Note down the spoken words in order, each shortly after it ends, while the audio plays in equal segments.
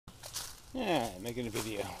Yeah, making a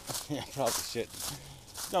video. Yeah, probably should.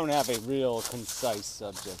 Don't have a real concise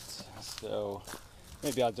subject, so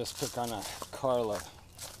maybe I'll just pick on a Carla.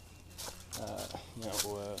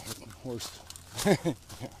 Horse.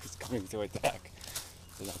 He's coming to attack.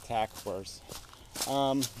 It's an attack horse.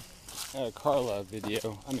 Carla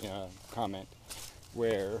video. Comment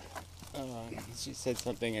where she said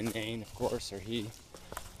something inane, of course, or he.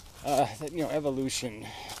 That evolution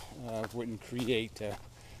wouldn't create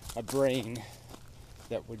a brain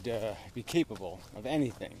that would be capable of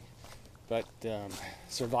anything but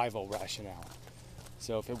survival rationale.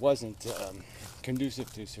 So if it wasn't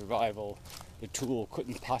conducive to survival, the tool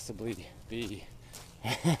couldn't possibly be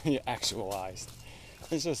actualized.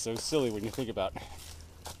 It's just so silly when you think about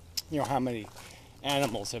how many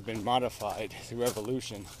animals have been modified through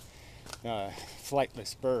evolution.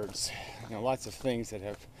 Flightless birds, lots of things that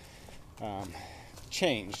have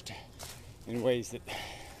changed in ways that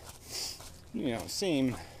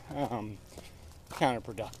seem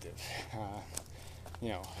counterproductive.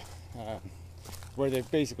 Where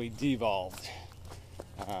they've basically devolved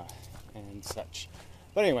and such.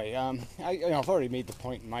 But anyway, I've already made the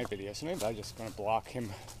point in my video, so maybe I'm just going to block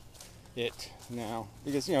it now,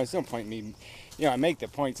 because there's no point in me. I make the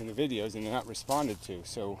points in the videos and they're not responded to.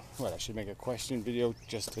 So what? I should make a question video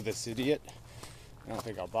just to this idiot? I don't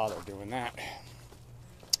think I'll bother doing that.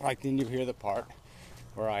 Like, didn't you hear the part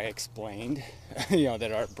where I explained,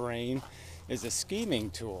 that our brain is a scheming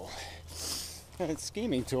tool? And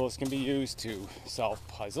scheming tools can be used to solve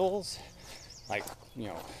puzzles, like,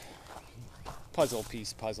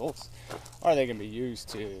 puzzles, or they can be used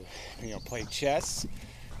to, play chess,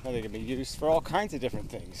 or they can be used for all kinds of different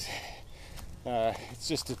things. It's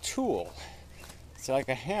just a tool. It's like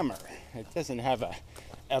a hammer. It doesn't have a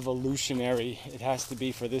evolutionary, it has to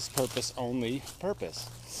be for this purpose only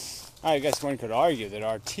purpose. I guess one could argue that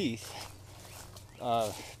our teeth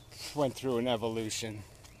went through an evolution,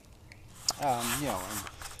 and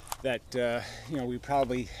that we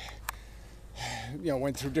probably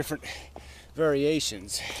went through different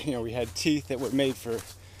variations. We had teeth that were made for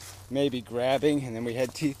maybe grabbing, and then we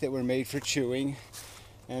had teeth that were made for chewing,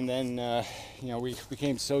 and then we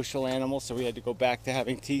became social animals, so we had to go back to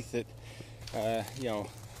having teeth that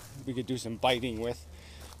we could do some biting with,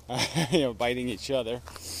 biting each other,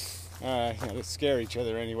 to scare each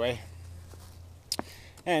other anyway.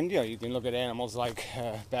 And you can look at animals like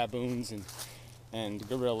baboons and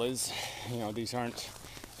gorillas. These aren't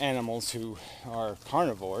animals who are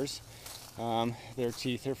carnivores. Their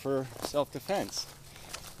teeth are for self-defense.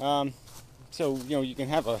 So you can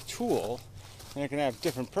have a tool, and it can have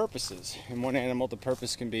different purposes. In one animal, the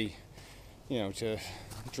purpose can be, to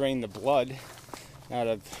drain the blood out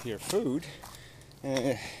of your food,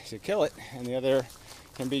 to kill it, and the other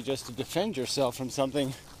can be just to defend yourself from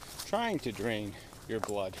something trying to drain your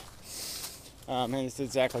blood. And it's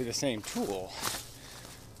exactly the same tool.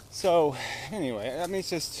 So anyway, it's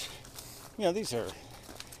just, these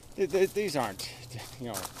aren't,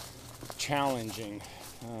 challenging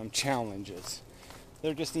challenges.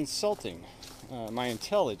 They're just insulting my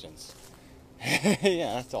intelligence.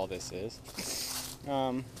 Yeah, that's all this is.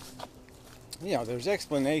 There's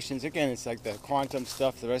explanations. Again, it's like the quantum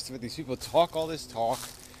stuff, the rest of it. These people talk all this talk.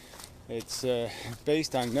 It's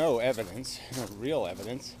based on no evidence, no real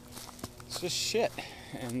evidence. It's just shit.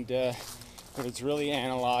 And if it's really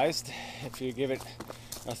analyzed, if you give it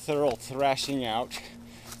a thorough thrashing out,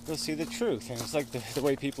 you'll see the truth. And it's like the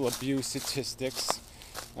way people abuse statistics.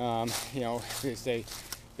 Because they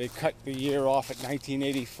cut the year off at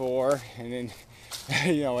 1984, and then,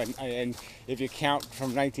 and if you count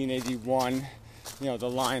from 1981, the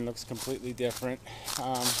line looks completely different.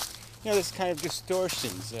 This kind of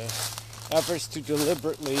distortions, efforts to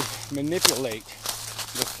deliberately manipulate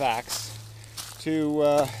the facts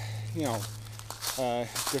to,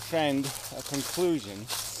 defend a conclusion.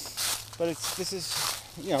 But this is,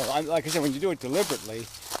 like I said, when you do it deliberately,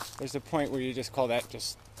 there's a point where you just call that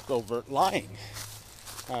just overt lying.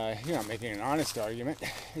 You're not making an honest argument.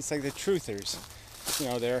 It's like the truthers.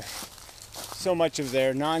 They're so much of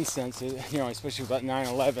their nonsense, especially about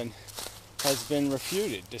 9/11, has been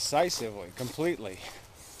refuted decisively, completely.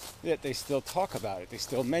 Yet they still talk about it. They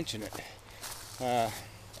still mention it.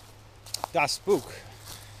 Das Buch,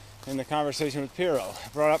 in the conversation with Pirro,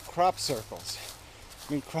 brought up crop circles.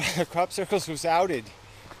 Crop circles was outed,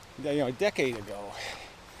 a decade ago.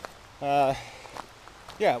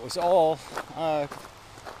 It was all,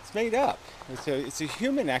 it's made up. It's a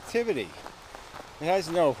human activity. It has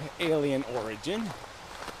no alien origin.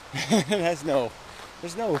 There's no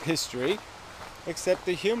history except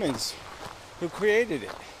the humans who created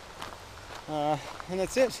it. And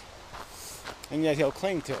that's it. and yet he'll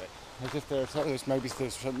cling to it as if there's maybe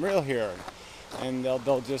there's something real here, and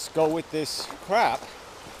they'll just go with this crap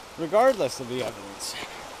regardless of the evidence,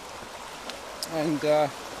 and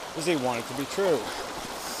because they want it to be true.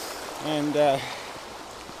 And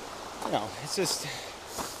it's just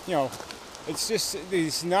it's just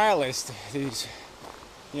these nihilists, these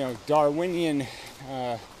Darwinian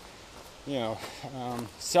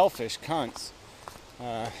selfish cunts,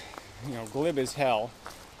 glib as hell,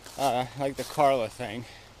 like the Carla thing.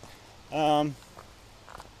 I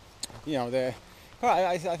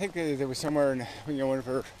think there was somewhere in one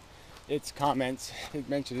of its comments, it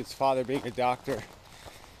mentioned its father being a doctor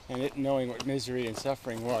and it knowing what misery and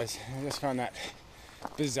suffering was. I just found that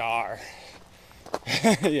bizarre.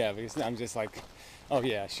 Yeah, because I'm just like, oh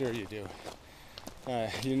yeah, sure you do.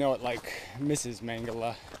 You know it like Mrs.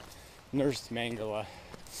 Mangala, Nurse Mangala.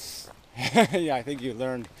 Yeah, I think you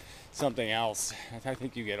learned something else. I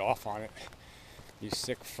think you get off on it, you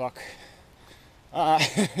sick fuck.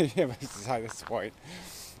 Yeah, but beside this point.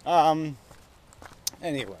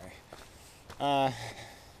 Anyway.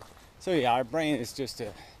 So yeah, our brain is just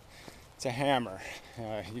it's a hammer.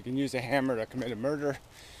 You can use a hammer to commit a murder.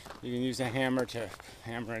 You can use a hammer to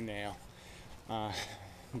hammer a nail.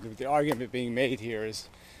 The argument being made here is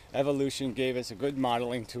evolution gave us a good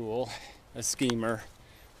modeling tool, a schemer,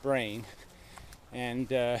 brain, and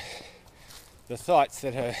the thoughts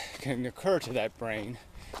that can occur to that brain.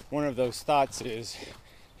 One of those thoughts is,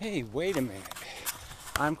 hey, wait a minute.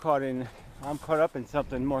 I'm caught up in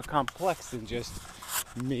something more complex than just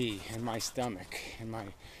me and my stomach and my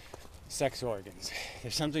sex organs.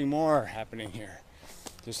 There's something more happening here.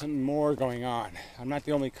 There's something more going on. I'm not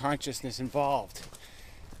the only consciousness involved.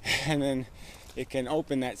 And then it can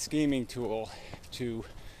open that scheming tool to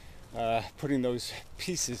putting those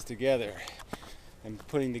pieces together and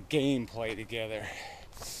putting the gameplay together.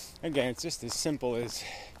 Again, it's just as simple as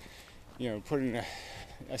putting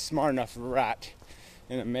a smart enough rat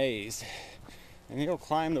in a maze, and he'll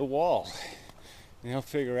climb the wall, and he'll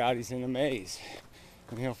figure out he's in a maze,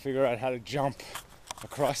 and he'll figure out how to jump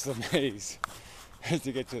across the maze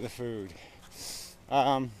to get to the food.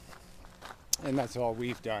 And that's all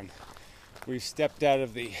we've done. We've stepped out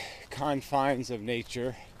of the confines of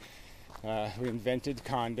nature. We invented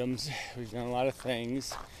condoms. We've done a lot of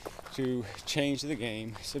things to change the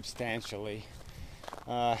game substantially.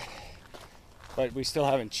 But we still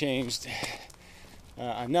haven't changed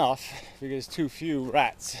enough, because too few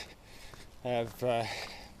rats have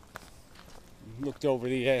looked over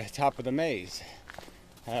the top of the maze,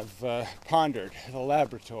 have pondered the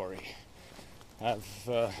laboratory, have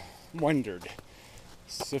wondered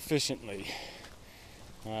sufficiently,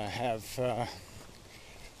 have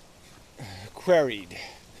queried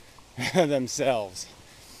themselves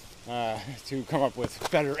to come up with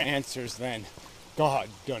better answers than God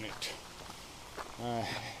done it.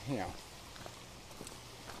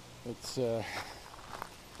 It's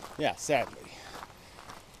sadly,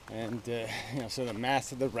 and so the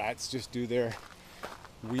mass of the rats just do their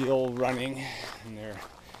wheel running and their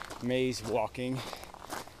maze walking,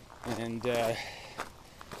 and the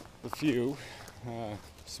few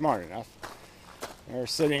smart enough are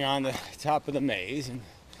sitting on the top of the maze and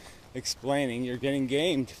explaining, you're getting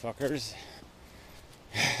gamed, fuckers.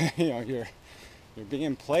 You're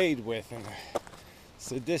being played with in a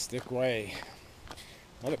sadistic way.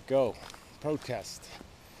 Let it go. Protest.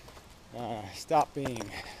 Stop being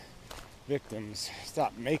victims.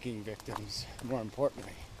 Stop making victims, more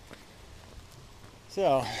importantly.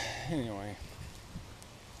 So, anyway.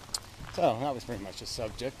 So, that was pretty much the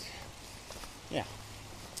subject. Yeah.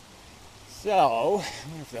 So, I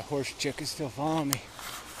wonder if the horse chick is still following me.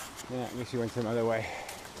 Yeah, I guess she went some other way.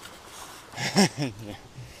 Yeah.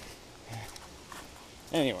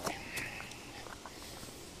 Anyway.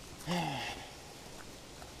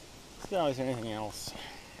 So, is there anything else?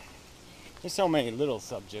 There's so many little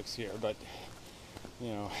subjects here, but,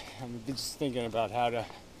 I'm just thinking about how to,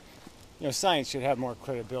 science should have more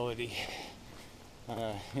credibility.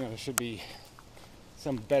 There should be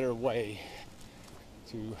some better way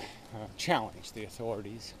to challenge the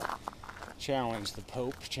authorities, challenge the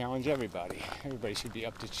Pope, challenge everybody. Everybody should be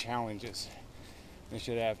up to challenges. They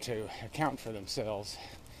should have to account for themselves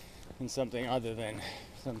in something other than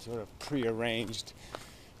some sort of prearranged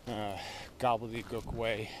gobbledygook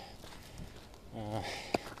way.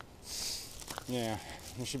 There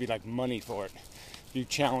should be like money for it. If you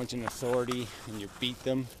challenge an authority and you beat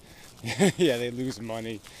them, yeah, they lose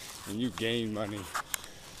money and you gain money.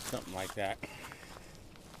 Something like that.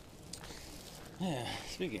 Yeah,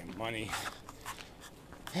 speaking of money,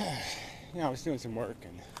 I was doing some work,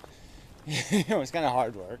 and it's kind of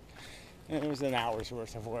hard work, and it was an hour's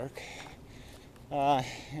worth of work. I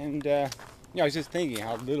was just thinking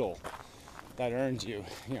how little that earns you.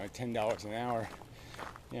 $10 an hour.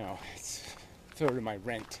 It's a third of my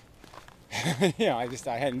rent. I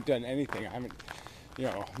hadn't done anything. I haven't,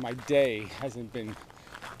 my day hasn't been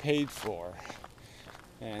paid for,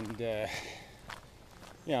 and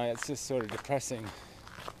it's just sort of depressing.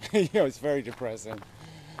 It's very depressing.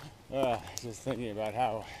 Just thinking about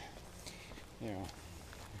how,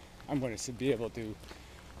 I'm going to be able to.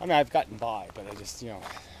 I mean, I've gotten by, but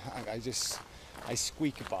I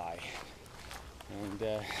squeak by, and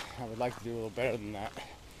I would like to do a little better than that.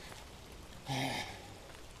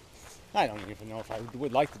 I don't even know if I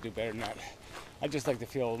would like to do better than that. I'd just like to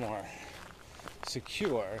feel more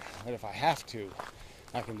secure that if I have to,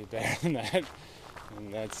 I can do better than that.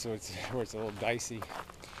 And that's where it's a little dicey.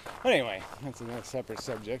 But anyway, that's another separate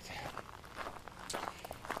subject.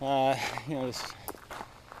 The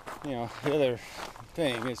other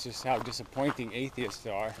thing is just how disappointing atheists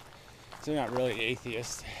are. So they're not really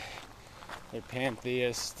atheists. They're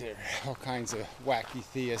pantheists. They're all kinds of wacky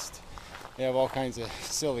theists. They have all kinds of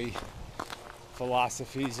silly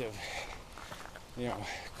philosophies of,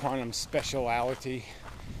 quantum speciality,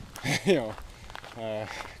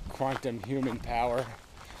 quantum human power,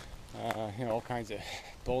 all kinds of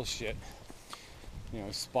bullshit,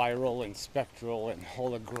 spiral and spectral and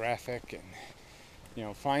holographic,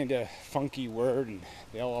 and, find a funky word and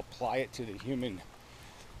they'll apply it to the human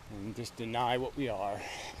and just deny what we are,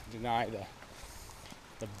 deny the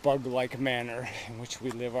bug-like manner in which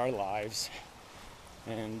we live our lives,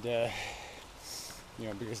 and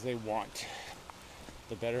because they want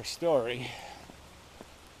the better story,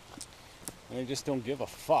 and they just don't give a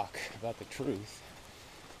fuck about the truth.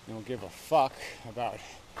 They don't give a fuck about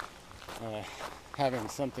having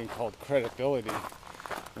something called credibility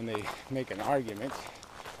when they make an argument.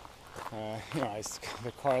 As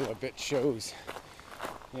the Carla bit shows,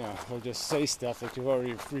 they'll just say stuff that you've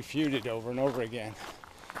already refuted over and over again,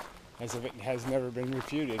 as if it has never been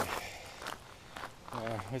refuted.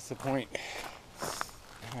 What's the point?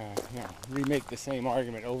 Remake the same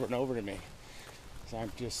argument over and over to me. So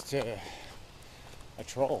I'm just a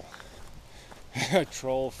troll. A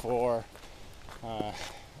troll for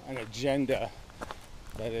an agenda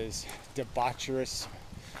that is debaucherous,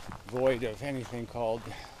 void of anything called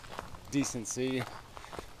decency,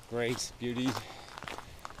 grace, beauty.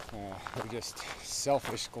 They're just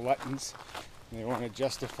selfish gluttons, and they want to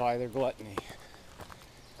justify their gluttony.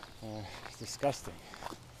 It's disgusting.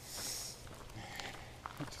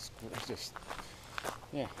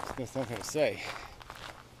 There's nothing to say.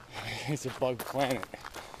 It's a bug planet,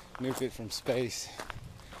 nuked it from space.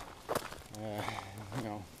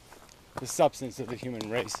 The substance of the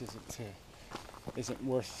human race isn't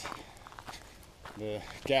worth the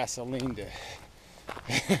gasoline to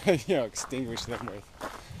extinguish them with.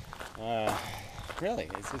 Really,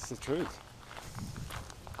 it's just the truth.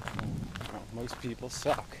 Most people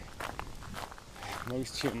suck.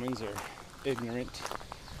 Most humans are ignorant.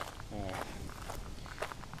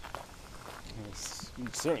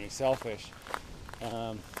 Certainly selfish.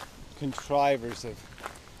 Contrivers of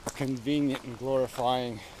convenient and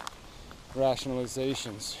glorifying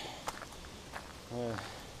rationalizations.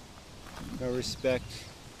 No respect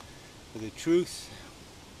for the truth,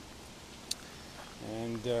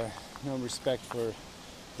 and no respect for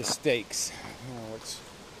the stakes. What's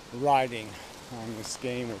riding on this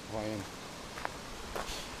game we're playing.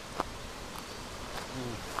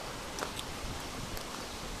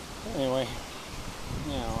 Anyway,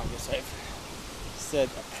 I guess I've said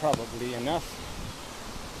probably enough.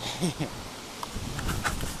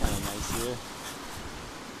 Kind of nice here.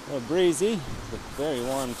 A little breezy, but very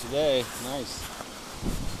warm today. Nice.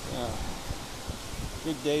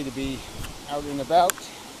 Good day to be out and about.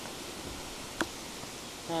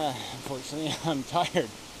 Unfortunately, I'm tired.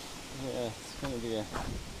 It's going to be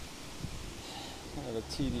kind of a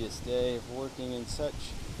tedious day of working and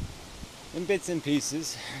such. In bits and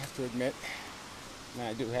pieces, I have to admit. And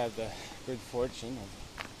I do have the good fortune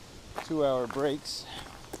of 2-hour breaks.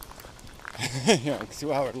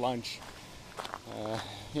 2-hour lunch.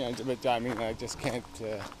 But I mean, I just can't.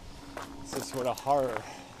 It's just sort of horror.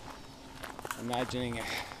 Imagining,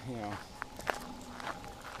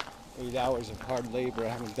 8 hours of hard labor. I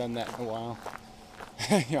haven't done that in a while.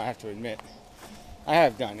 I have to admit, I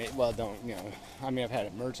have done it. Well, I've had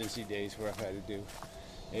emergency days where I've had to do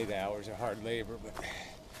 8 hours of hard labor, but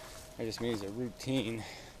I just mean as a routine,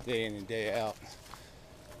 day in and day out.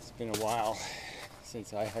 It's been a while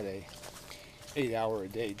since I had a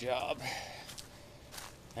 8-hour-a-day job,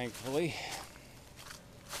 thankfully.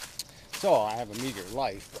 So I have a meager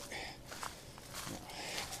life, but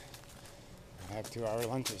have 2-hour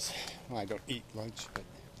lunches. Well, I don't eat lunch, but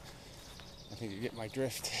I think you get my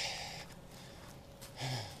drift.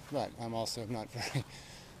 But I'm also not very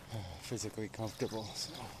physically comfortable,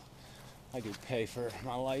 so I do pay for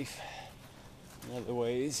my life in other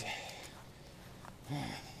ways.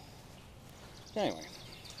 Anyway,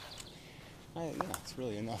 it's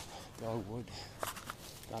really enough dogwood.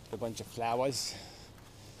 Dropped a bunch of flowers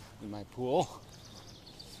in my pool.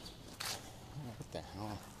 Oh, what the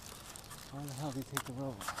hell? Why the hell did you take the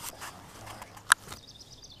rope?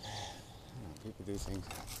 People do things.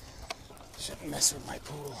 Shouldn't mess with my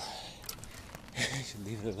pool. I should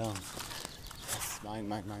leave it alone. It's mine.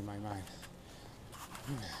 Okay,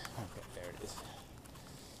 there it is.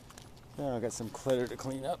 So I got some clutter to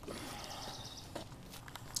clean up.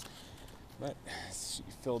 But she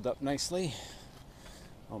filled up nicely.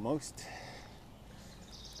 Almost.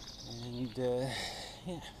 And yeah.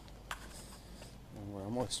 And we're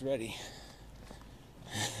almost ready.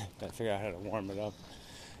 Gotta figure out how to warm it up.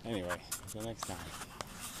 Anyway, until next time.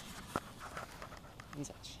 And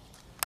such.